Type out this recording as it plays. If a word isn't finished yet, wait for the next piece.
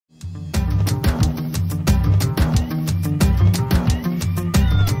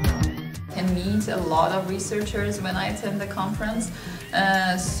lot of researchers when I attend the conference.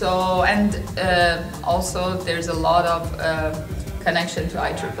 Also there's a lot of connection to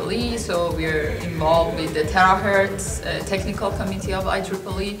IEEE, so we're involved with the terahertz technical committee of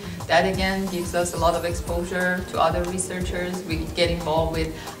IEEE. That again gives us a lot of exposure to other researchers. We get involved with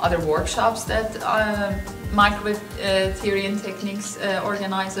other workshops that microwave theory and techniques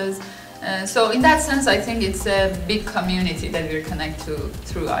organizes. So in that sense, I think it's a big community that we're connected to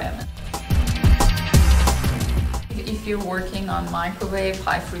through IMS. If you're working on microwave,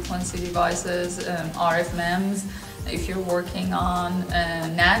 high-frequency devices, RF MEMS, if you're working on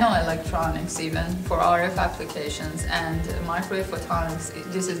nanoelectronics even for RF applications and microwave photonics,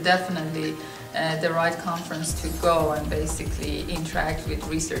 this is definitely the right conference to go and basically interact with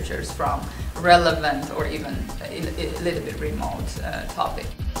researchers from relevant or even a little bit remote topic.